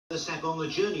The step on the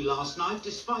journey last night,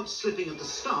 despite slipping at the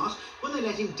start when they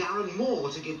let in Darren Moore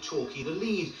to give Torquay the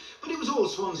lead. But it was all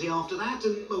Swansea after that,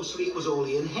 and mostly it was all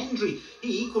John Hendry.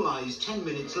 He equalised 10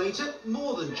 minutes later,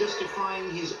 more than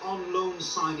justifying his on-loan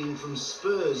signing from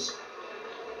Spurs.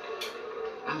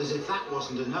 And as if that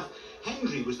wasn't enough,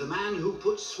 Hendry was the man who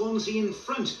put Swansea in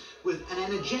front with an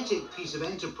energetic piece of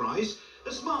enterprise,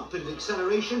 a smart bit of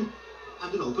acceleration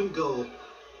and an open goal.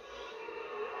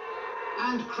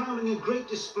 And crowning a great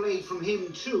display from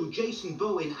him too, Jason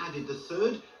Bowen added the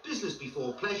third. Business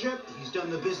before pleasure. He's done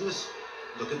the business.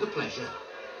 Look at the pleasure.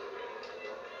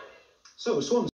 So Swansea